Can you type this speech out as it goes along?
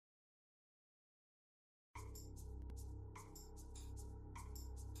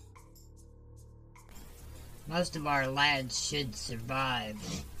Most of our lads should survive,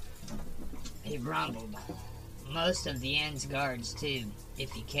 he grumbled. Most of the inn's guards, too,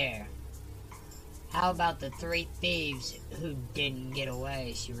 if you care. How about the 3 thieves who didn't get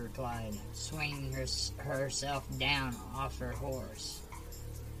away, she replied, swinging herself down off her horse.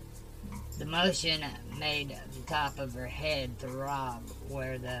 The motion made the top of her head throb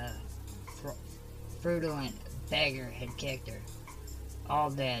where the fraudulent beggar had kicked her. All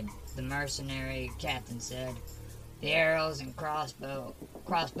dead, the mercenary captain said. The arrows and crossbow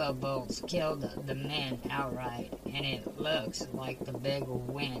bolts killed the men outright, and it looks like the big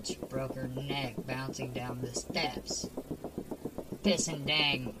wench broke her neck bouncing down the steps. Piss and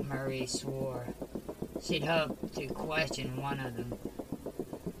dang, Marie swore. She'd hoped to question one of them.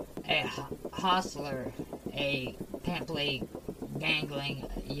 A hostler, a pimply, gangling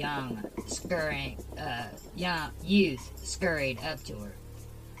youth scurried up to her.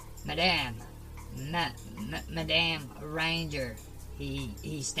 Madame Ranger,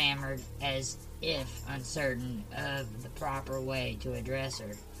 he stammered, as if uncertain of the proper way to address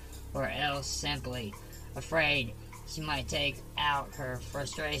her, or else simply afraid she might take out her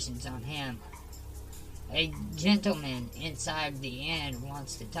frustrations on him. A gentleman inside the inn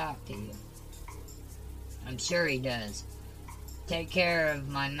wants to talk to you. I'm sure he does. Take care of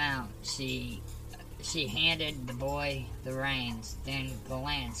my mount. She handed the boy the reins, then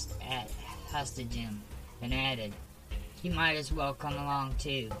glanced at Hustigem and added, "You might as well come along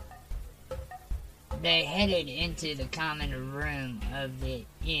too." They headed into the common room of the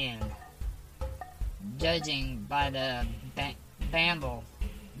inn. Judging by the babble,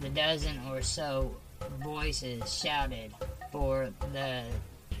 the dozen or so voices shouted for the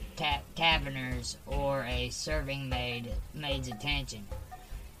taverners or a serving maid's attention.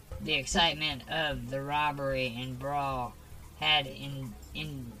 The excitement of the robbery and brawl had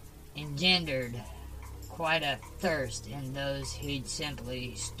engendered quite a thirst in those who'd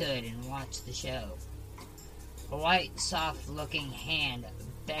simply stood and watched the show. A white, soft-looking hand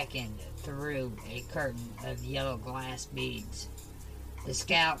beckoned through a curtain of yellow glass beads. The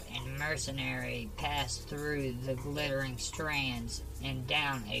scout and mercenary passed through the glittering strands and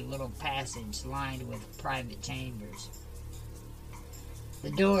down a little passage lined with private chambers.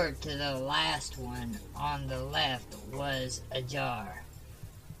 The door to the last one on the left was ajar.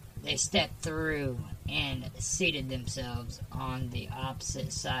 They stepped through and seated themselves on the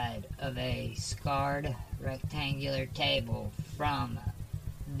opposite side of a scarred rectangular table from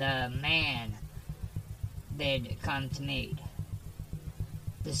the man they'd come to meet.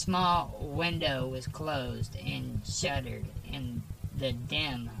 The small window was closed and shuttered, and the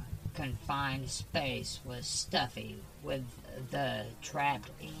dim, confined space was stuffy with the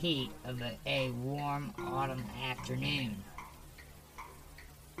trapped heat of a warm autumn afternoon.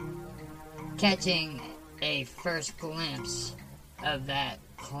 Catching a first glimpse of that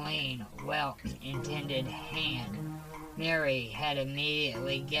clean, well-intended hand, Mary had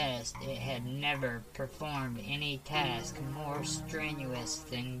immediately guessed it had never performed any task more strenuous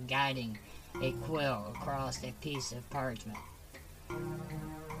than guiding a quill across a piece of parchment.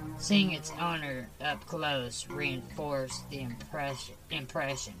 Seeing its owner up close reinforced the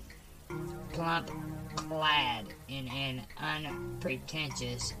impression. Plump, clad in an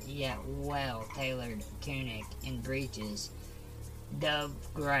unpretentious yet well-tailored tunic and breeches, dove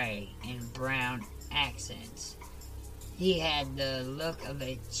gray and brown accents, he had the look of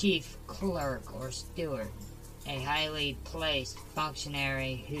a chief clerk or steward, a highly placed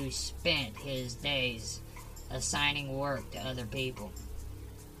functionary who spent his days assigning work to other people.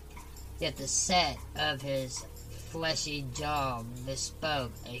 Yet the set of his fleshy jaw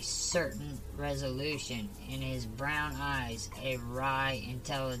bespoke a certain resolution, in his brown eyes a wry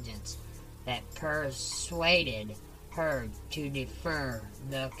intelligence that persuaded her to defer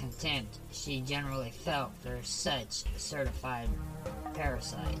the contempt she generally felt for such certified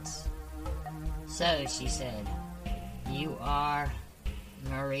parasites. "So," she said, "you are—"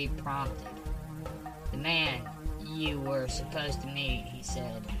 Marie prompted. "The man you were supposed to meet," he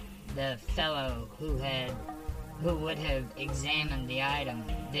said. "The fellow who would have examined the item,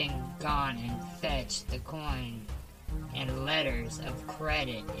 then gone and fetched the coin and letters of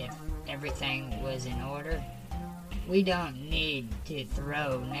credit if everything was in order. We don't need to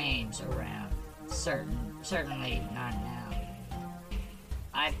throw names around. Certainly not now.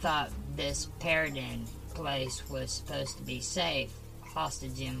 I thought this Paradin place was supposed to be safe,"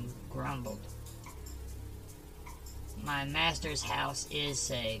 Hostigem grumbled. "My master's house is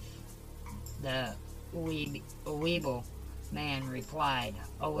safe," the Weeble man replied.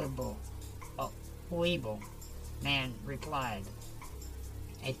 Weeble man replied.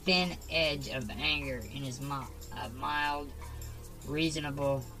 a thin edge of anger in his mild,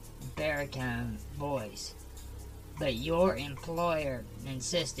 reasonable baritone voice. But your employer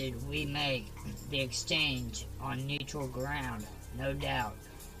insisted we make the exchange on neutral ground, no doubt.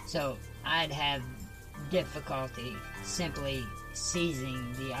 So I'd have difficulty simply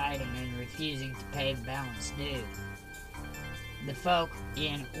seizing the item and refusing to pay the balance due. The folk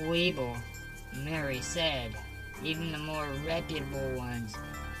in Weeble, Mary said, even the more reputable ones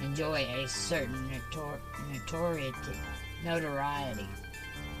enjoy a certain notoriety.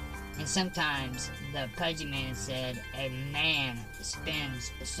 And sometimes, the pudgy man said, a man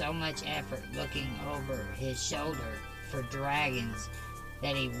spends so much effort looking over his shoulder for dragons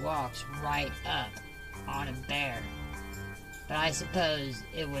that he walks right up on a bear. But I suppose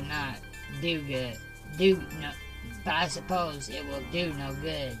it would not but I suppose it will do no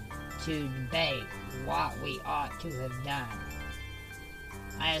good to debate what we ought to have done.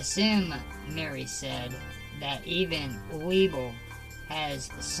 I assume, Mary said, that even Weeble has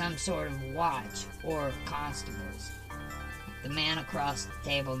some sort of watch or constables. The man across the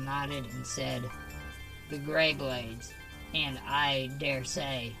table nodded and said, the Greyblades, and I dare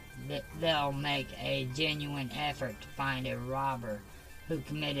say that they'll make a genuine effort to find a robber who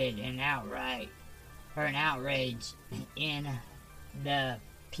committed an outrage in the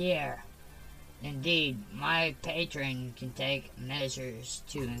pier. Indeed, my patron can take measures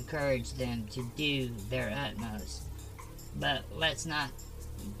to encourage them to do their utmost. But let's not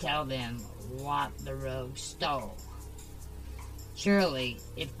tell them what the rogue stole. Surely,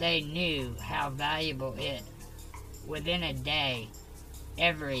 if they knew how valuable it, within a day,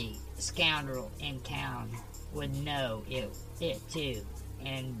 every scoundrel in town would know it too,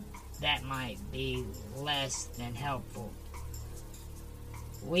 and that might be less than helpful.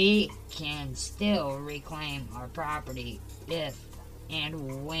 We can still reclaim our property if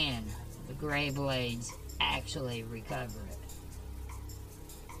and when the Greyblades actually recover it.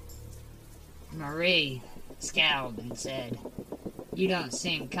 Marie scowled and said, you don't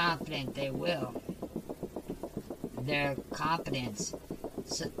seem confident they will. They're competent.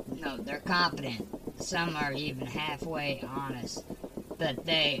 Some are even halfway honest, but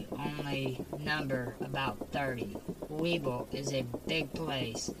they only number about 30. Weeble is a big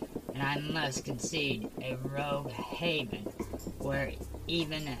place, and I must concede a rogue haven where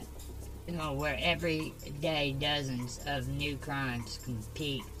every day dozens of new crimes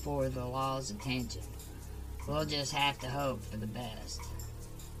compete for the law's attention. We'll just have to hope for the best.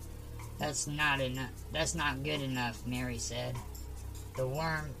 That's not good enough, Mary said. The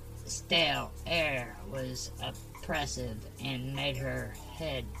warm, stale air was oppressive and made her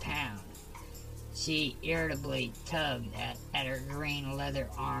head pound. She irritably tugged at her green leather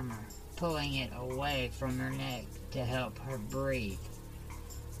armor, pulling it away from her neck to help her breathe.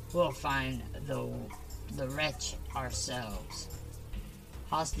 We'll find the wretch ourselves.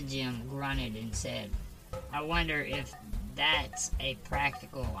 Hostajim grunted and said, I wonder if that's a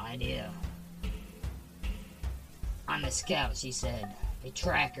practical idea. I'm a scout, she said, a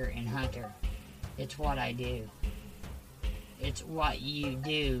tracker and hunter. It's what I do. It's what you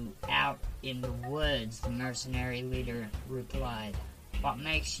do out in the woods, the mercenary leader replied. What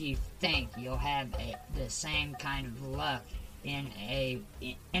makes you think you'll have the same kind of luck in a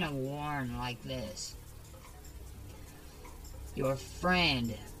warren like this? Your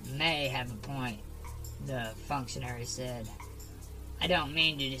friend may have a point, the functionary said. I don't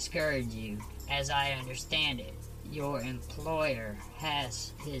mean to discourage you. As I understand it, your employer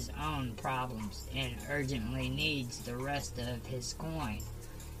has his own problems and urgently needs the rest of his coin.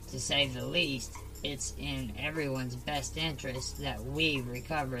 To say the least, it's in everyone's best interest that we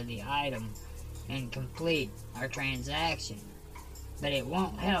recover the item and complete our transaction. But it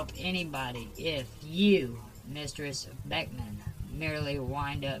won't help anybody if you, Mistress Beckman, merely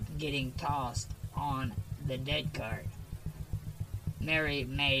wind up getting tossed on the dead cart. Mary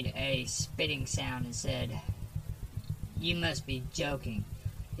made a spitting sound and said, You must be joking.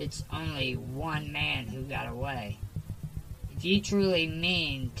 It's only one man who got away. If you truly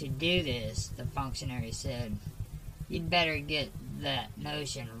mean to do this, the functionary said, you'd better get that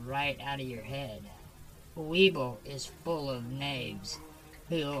notion right out of your head. Weeble is full of knaves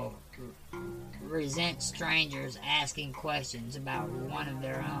who'll resent strangers asking questions about one of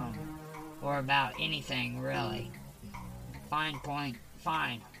their own, or about anything really. Fine, point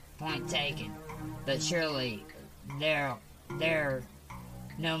taken. But surely they're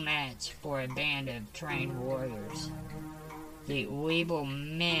no match for a band of trained warriors. The Weeble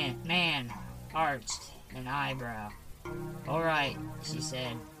man arched an eyebrow. All right, she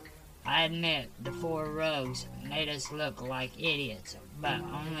said. I admit the four rogues made us look like idiots, but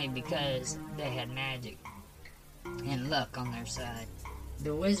only because they had magic and luck on their side.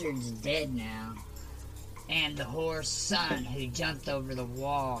 The wizard's dead now, and the whore's son who jumped over the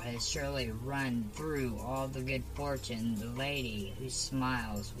wall has surely run through all the good fortune the lady whose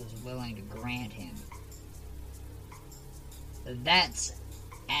smiles was willing to grant him. That's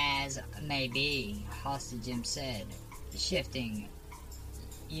as may be, Hostage said, shifting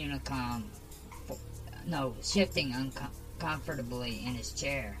uncomfortably in his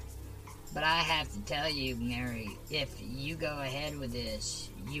chair. But I have to tell you, Mary, if you go ahead with this,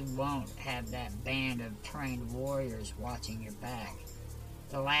 you won't have that band of trained warriors watching your back.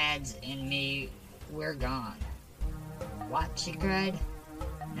 The lads and me, we're gone. What? She cried.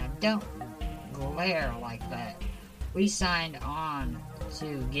 Now don't glare like that. We signed on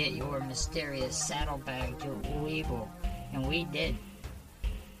to get your mysterious saddlebag to Weevil, and we did.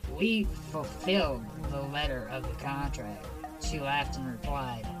 We fulfilled the letter of the contract. She laughed and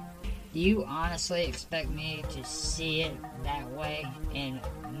replied, do you honestly expect me to see it that way and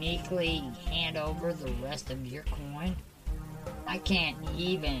meekly hand over the rest of your coin? I can't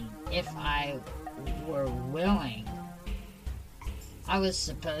even if I were willing. I was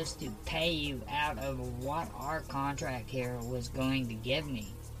supposed to pay you out of what our contract here was going to give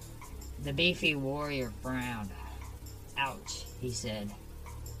me. The beefy warrior frowned. Ouch, he said.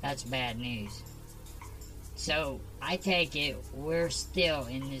 That's bad news. So, I take it we're still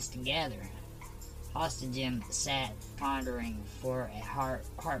in this together. Hostage sat pondering for a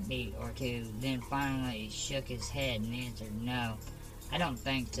heartbeat or two, then finally shook his head and answered, no, I don't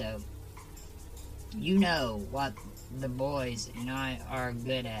think so. You know what the boys and I are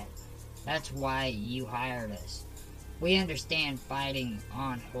good at. That's why you hired us. We understand fighting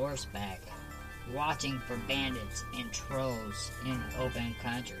on horseback, watching for bandits and trolls in open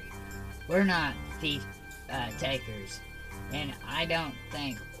country. We're not thief takers, and I don't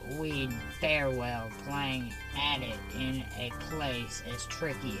think we'd fare well playing at it in a place as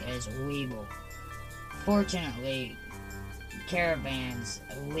tricky as Weevil. Fortunately, caravans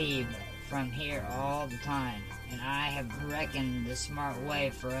leave from here all the time, and I have reckoned the smart way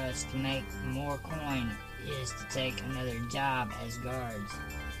for us to make more coin is to take another job as guards.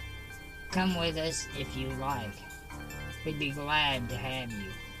 Come with us if you like. We'd be glad to have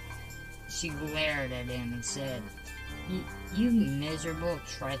you. She glared at him and said, you miserable,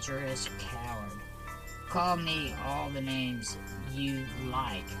 treacherous coward. Call me all the names you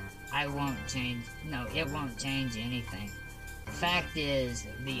like. It won't change anything. The fact is,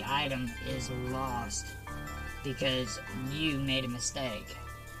 the item is lost because you made a mistake.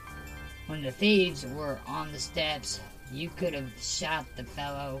 When the thieves were on the steps, you could have shot the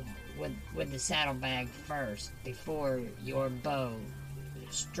fellow with the saddlebag first before your bow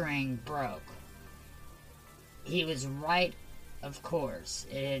string broke. He was right, of course.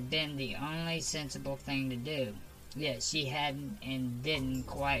 It had been the only sensible thing to do. Yet she hadn't and didn't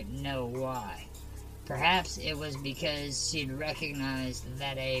quite know why. Perhaps it was because she'd recognized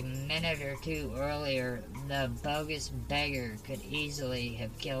that a minute or two earlier the bogus beggar could easily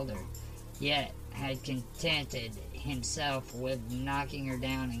have killed her, yet had contented himself with knocking her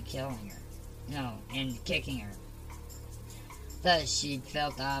down and kicking her. Thus she'd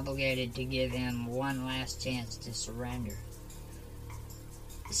felt obligated to give him one last chance to surrender.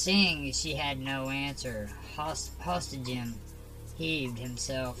 Seeing she had no answer, Hostage heaved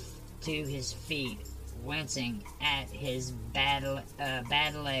himself to his feet, wincing at his bad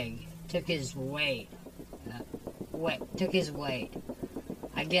leg, took his weight.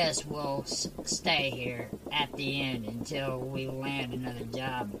 I guess we'll stay here at the inn until we land another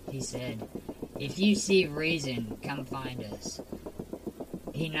job, he said. If you see reason, come find us.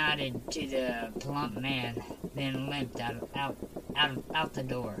 He nodded to the plump man, then limped out the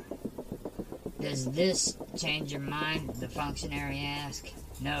door. Does this change your mind? The functionary asked.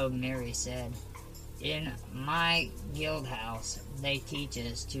 No, Mary said. In my guild house, they teach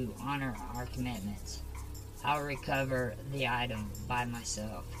us to honor our commitments. I'll recover the item by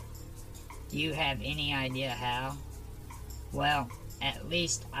myself. Do you have any idea how? Well, at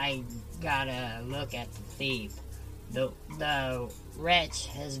least I got a look at the thief. The wretch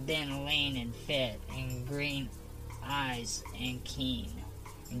has been lean and fit, and green eyes and keen,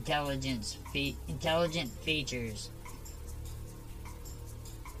 intelligent features.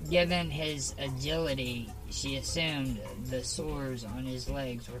 Given his agility, she assumed the sores on his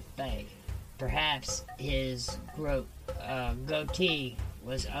legs were fake. Perhaps his goatee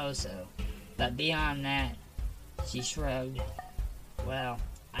was also, but beyond that, she shrugged. Well,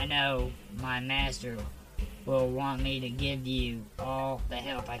 I know my master will want me to give you all the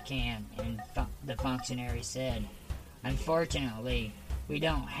help I can, and the functionary said. Unfortunately, we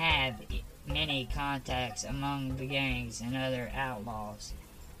don't have many contacts among the gangs and other outlaws,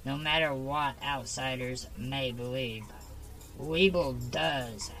 no matter what outsiders may believe. Weeble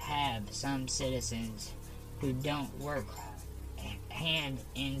does have some citizens who don't work hand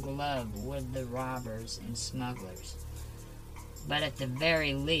in glove with the robbers and smugglers. But at the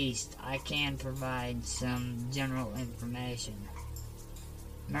very least, I can provide some general information.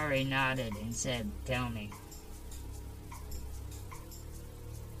 Murray nodded and said, "Tell me."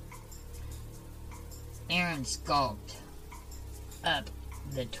 Aaron skulked up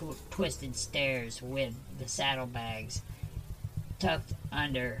the twisted stairs with the saddlebags tucked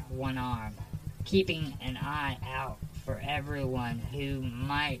under one arm, keeping an eye out for anyone who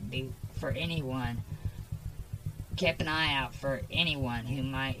might be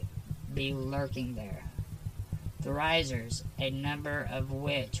lurking there. The risers, a number of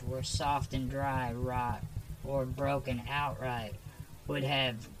which were soft and dry rot or broken outright, would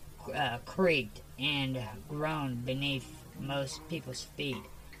have creaked and groaned beneath most people's feet,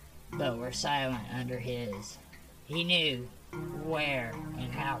 but were silent under his. He knew where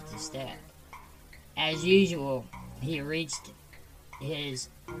and how to step. As usual, he reached his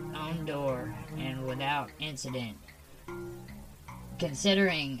own door, and without incident.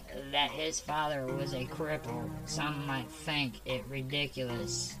 Considering that his father was a cripple, some might think it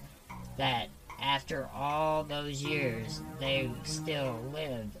ridiculous that after all those years they still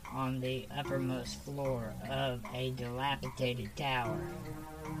lived on the uppermost floor of a dilapidated tower.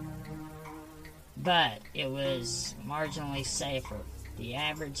 But it was marginally safer. The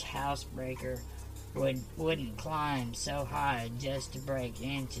average housebreaker wouldn't climb so high just to break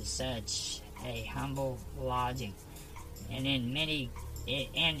into such a humble lodging. And in any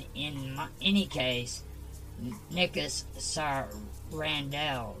case, Nicholas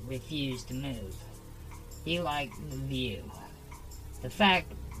Randall refused to move. He liked the view. In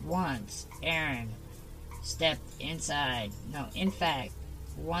fact, once Aaron stepped inside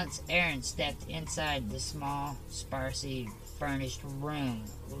the small, sparsely furnished room,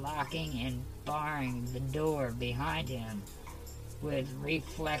 locking and barring the door behind him with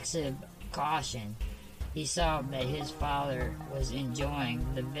reflexive caution, he saw that his father was enjoying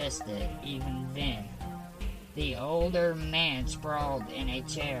the vista even then. The older man sprawled in a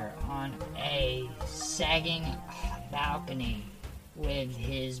chair on a sagging balcony with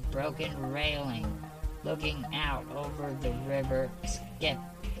his broken railing looking out over the river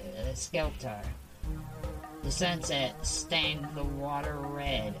Skeltar. The sunset stained the water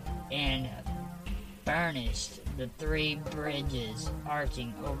red and burnished the three bridges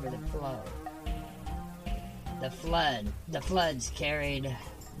arching over the flow. The floods carried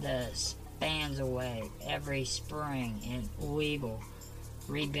the spans away every spring, and Weeble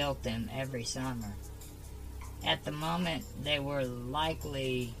rebuilt them every summer. At the moment, they were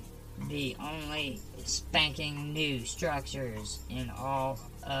likely the only spanking new structures in all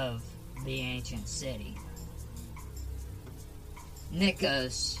of the ancient city.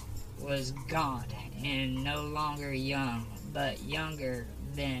 Nikos was gaunt and no longer young, but younger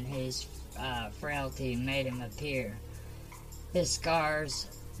than his frailty made him appear. His scars,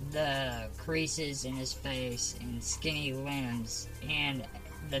 the creases in his face and skinny limbs, and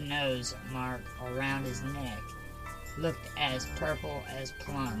the nose mark around his neck looked as purple as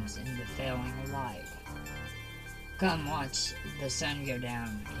plums in the failing light. "Come watch the sun go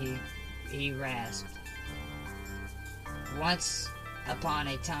down," he rasped. Once upon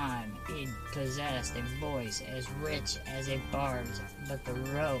a time, he'd possessed a voice as rich as a bard's, but the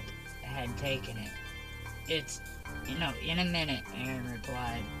rope had taken it. In a minute," Aaron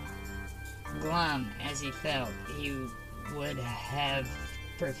replied. Glum as he felt, he would have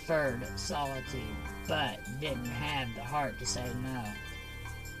preferred solitude, but didn't have the heart to say no.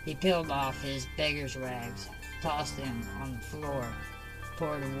 He peeled off his beggar's rags, tossed them on the floor,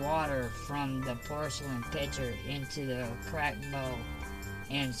 poured water from the porcelain pitcher into the cracked bowl,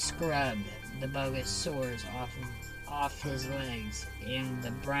 and scrubbed the bogus sores off his legs and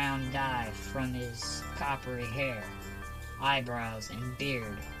the brown dye from his coppery hair, eyebrows, and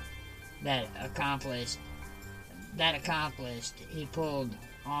beard. That accomplished, he pulled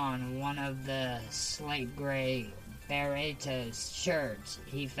on one of the slate-gray Barretos shirts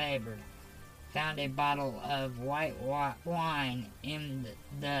he favored, found a bottle of white wine in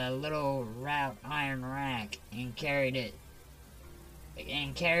the little wrought iron rack, and carried it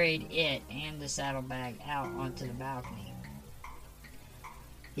and the saddlebag out onto the balcony.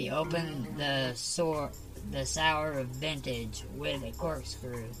 He opened the sour vintage with a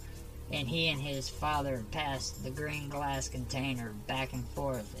corkscrew and he and his father passed the green glass container back and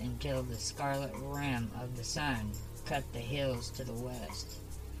forth until the scarlet rim of the sun cut the hills to the west.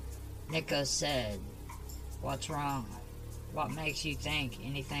 Nikos said, "What's wrong? What makes you think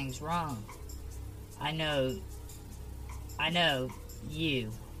anything's wrong? I know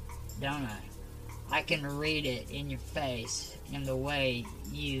you, don't I? I can read it in your face, in the way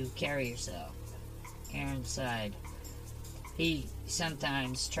you carry yourself." Aaron sighed. He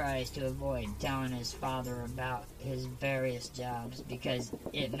sometimes tries to avoid telling his father about his various jobs because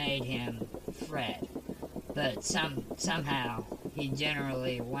it made him fret, but somehow he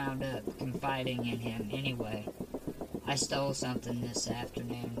generally wound up confiding in him anyway. "I stole something this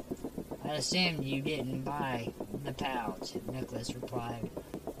afternoon." "I assumed you didn't buy the pouch," Nicholas replied,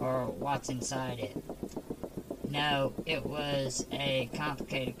 "or what's inside it." "No, it was a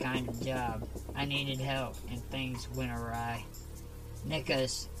complicated kind of job. I needed help, and things went awry."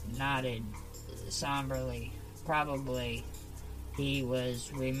 Nikos nodded somberly. Probably he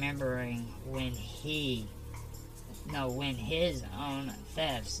was remembering when his own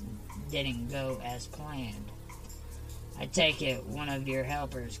thefts didn't go as planned. "I take it one of your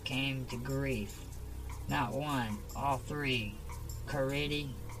helpers came to grief." "Not one, all three. Caridi,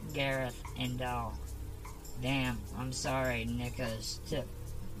 Gareth, and Dahl." I'm sorry."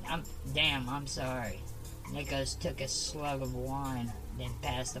 I'm sorry. Nikos took a slug of wine, then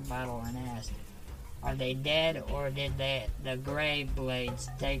passed the bottle and asked, "Are they dead, or did the grave blades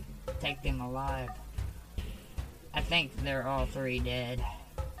take them alive?" "I think they're all three dead."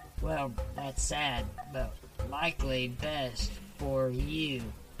 "Well, that's sad, but likely best for you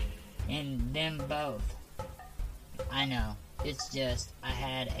and them both." "I know. It's just I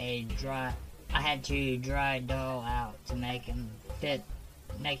had to dry Dahl out to make him fit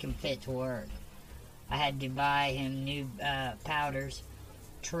to work. I had to buy him new powders,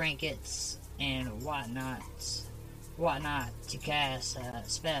 trinkets, and whatnot to cast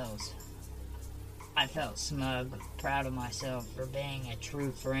spells." I felt smug, proud of myself for being a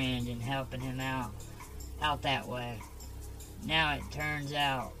true friend and helping him out that way. Now it turns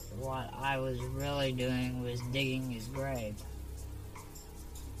out what I was really doing was digging his grave.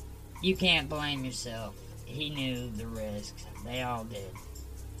 "You can't blame yourself. He knew the risks. They all did,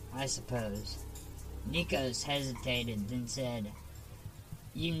 I suppose." Nikos hesitated, then said,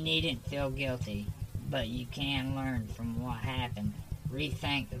 "You needn't feel guilty, but you can learn from what happened.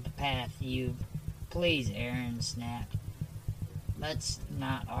 Rethink the path you've—" "Please," Aaron snapped. "Let's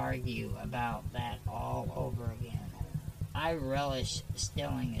not argue about that all over again. I relish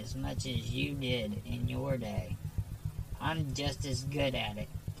stealing as much as you did in your day. I'm just as good at it.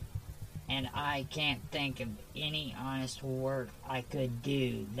 And I can't think of any honest work I could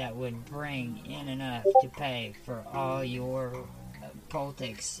do that would bring in enough to pay for all your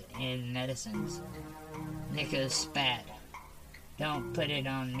politics and medicines." Nikos spat. "Don't put it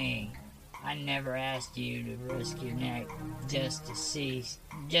on me. I never asked you to risk your neck just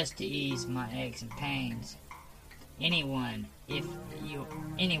to ease my aches and pains. Anyway,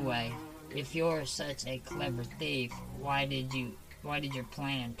 if you're such a clever thief, why did your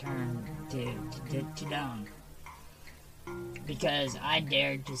plan turn to dung?" "Because I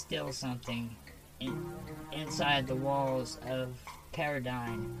dared to steal something inside the walls of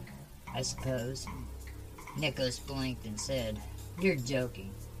Paradine, I suppose." Nikos blinked and said, "You're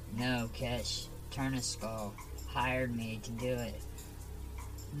joking." "No, Kesh. Turnaskull hired me to do it."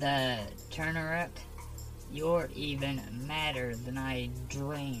 "The Turnaruk? You're even madder than I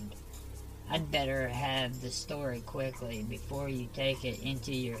dreamed. I'd better have the story quickly before you take it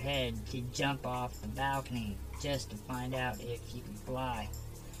into your head to jump off the balcony just to find out if you can fly."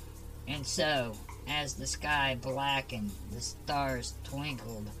 And so, as the sky blackened, the stars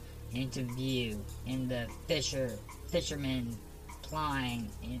twinkled into view, and the fishermen plying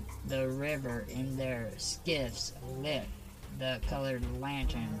in the river in their skiffs lit the colored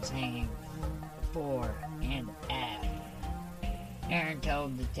lanterns hanging fore and aft. Aaron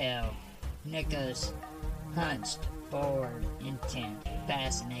told the tale. Nikos hunched forward, intent,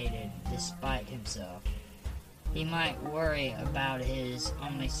 fascinated despite himself. He might worry about his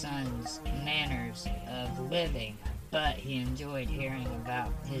only son's manners of living, but he enjoyed hearing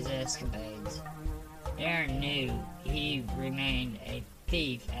about his escapades. Aaron knew he remained a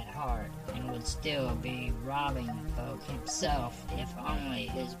thief at heart and would still be robbing folk himself if only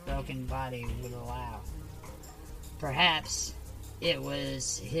his broken body would allow. Perhaps it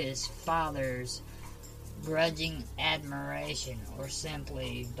was his father's grudging admiration or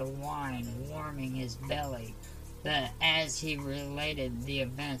simply the wine warming his belly, but as he related the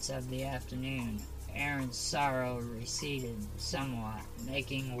events of the afternoon, Aaron's sorrow receded somewhat,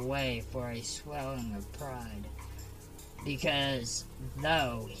 making way for a swelling of pride. Because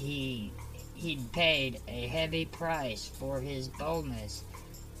though he'd paid a heavy price for his boldness,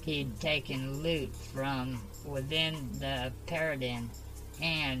 he'd taken loot from within the Paradin,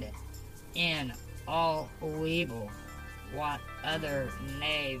 and in all weeble, what other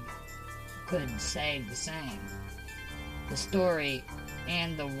knave could say the same? The story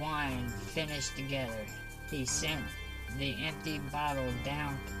and the wine finished together. He sent the empty bottle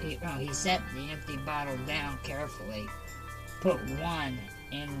down. He set the empty bottle down carefully, put one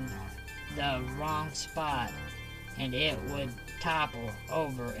in the wrong spot, and it would topple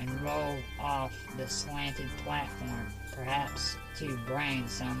over and roll off the slanted platform, perhaps to brain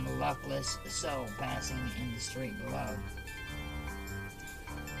some luckless soul passing in the street below.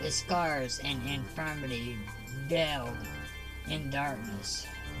 His scars and infirmity veiled in darkness.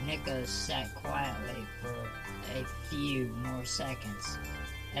 Nikos sat quietly for a few more seconds,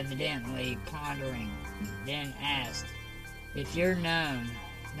 evidently pondering, then asked, if you'd known,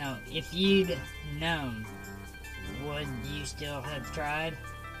 would you still have tried?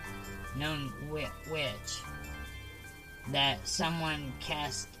 Known which? That someone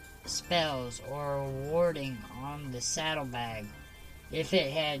cast spells or warding on the saddlebag. If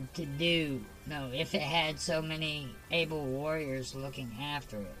it had so many able warriors looking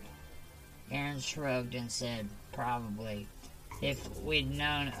after it. Aaron shrugged and said, probably. If we'd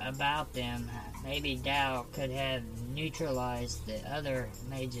known about them, maybe Dow could have neutralized the other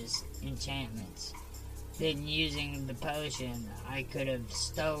mage's enchantments. Then, using the potion, I could have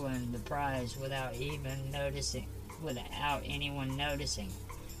stolen the prize without anyone noticing,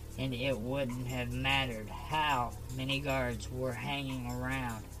 and it wouldn't have mattered how many guards were hanging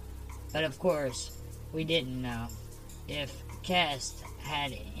around. But of course, we didn't know. If Kest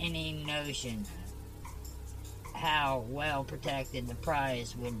had any notion how well protected the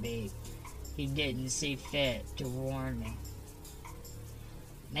prize would be, he didn't see fit to warn me.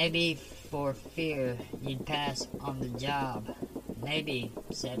 Maybe for fear you'd pass on the job. Maybe,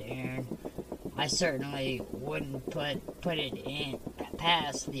 said Aaron. I certainly wouldn't put it in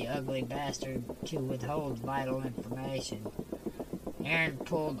past the ugly bastard to withhold vital information. Aaron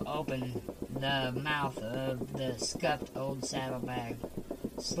pulled open the mouth of the scuffed old saddlebag,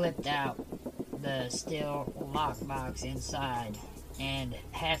 slipped out the steel lockbox inside, and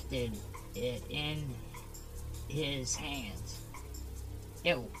hefted it in his hands.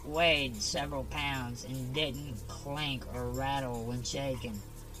 It weighed several pounds and didn't clink or rattle when shaken.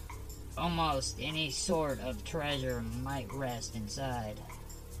 Almost any sort of treasure might rest inside.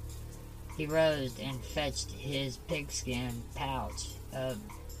 He rose and fetched his pigskin pouch of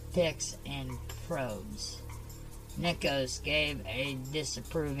picks and probes. Nikos gave a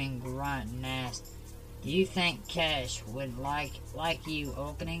disapproving grunt and asked, do you think Kesh would like you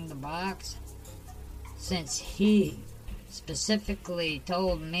opening the box? Since he specifically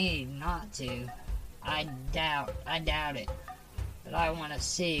told me not to, I doubt it. But I want to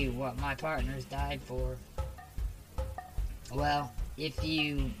see what my partners died for. Well, if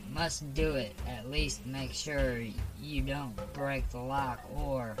you must do it, at least make sure you don't break the lock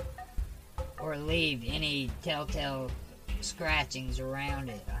or leave any telltale scratchings around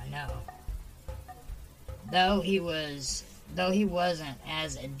it. I know. Though he wasn't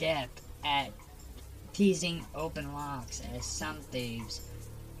as adept at teasing open locks as some thieves,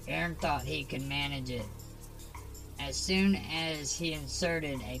 Aaron thought he could manage it. As soon as he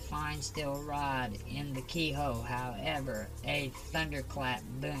inserted a fine steel rod in the keyhole, however, a thunderclap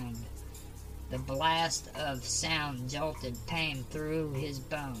boomed. The blast of sound jolted pain through his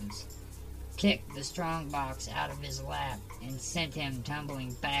bones, kicked the strong box out of his lap, and sent him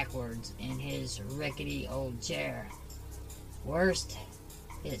tumbling backwards in his rickety old chair. Worst,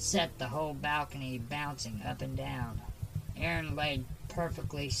 it set the whole balcony bouncing up and down. Aaron lay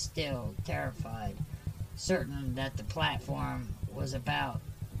perfectly still, terrified, certain that the platform was about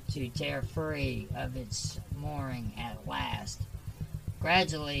to tear free of its mooring at last.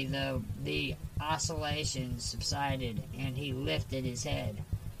 Gradually, though, the oscillation subsided, and he lifted his head.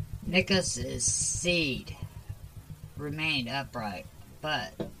 Nikos's seat remained upright,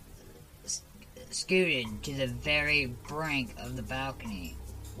 but scooted to the very brink of the balcony,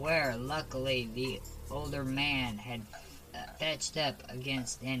 where, luckily, the older man had fetched up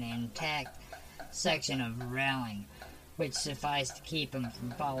against an intact section of railing, which sufficed to keep him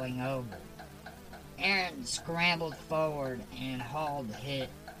from falling over. Aaron scrambled forward and hauled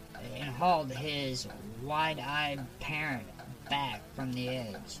his wide-eyed parent back from the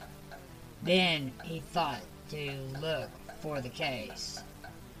edge. Then he thought to look for the case.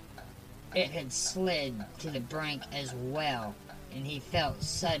 it had slid to the brink as well, and he felt a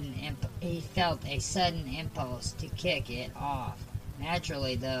sudden impulse to kick it off.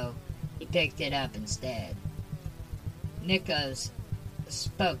 Naturally, though, he picked it up instead. Nikos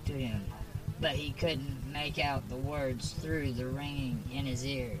spoke to him, but he couldn't make out the words through the ringing in his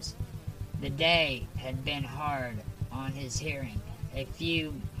ears. The day had been hard on his hearing. A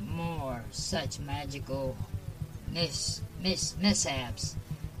few more such magical mishaps,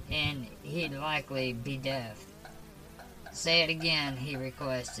 and he'd likely be deaf. "Say it again," he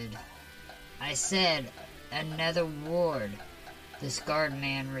requested. "I said another ward," the scarred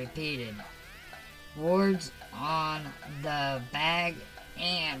man repeated. "Wards on the bag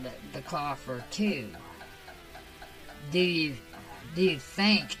and the coffer, too. Do you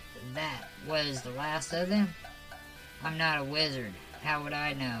think that was the last of them?" "I'm not a wizard. How would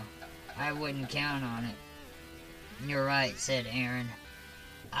I know? I wouldn't count on it." "You're right," said Aaron.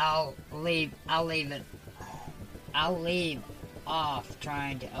 I'll leave off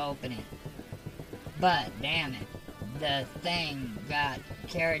trying to open it. But damn it, the thing got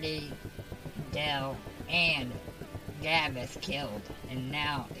Carity, Dell, and Gavith killed, and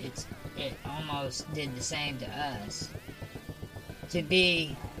now it almost did the same to us. To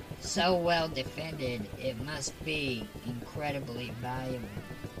be so well defended, it must be incredibly valuable."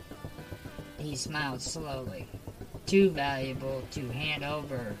 He smiled slowly. "Too valuable to hand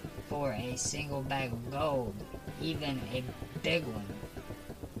over for a single bag of gold, even a big one.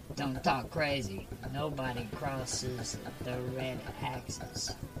 Don't talk crazy. Nobody crosses the red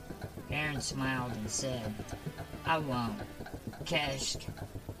axis." Aaron smiled and said, "I won't. Kesh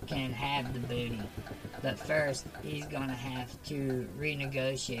can have the booty, but first he's gonna have to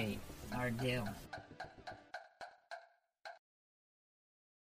renegotiate our deal."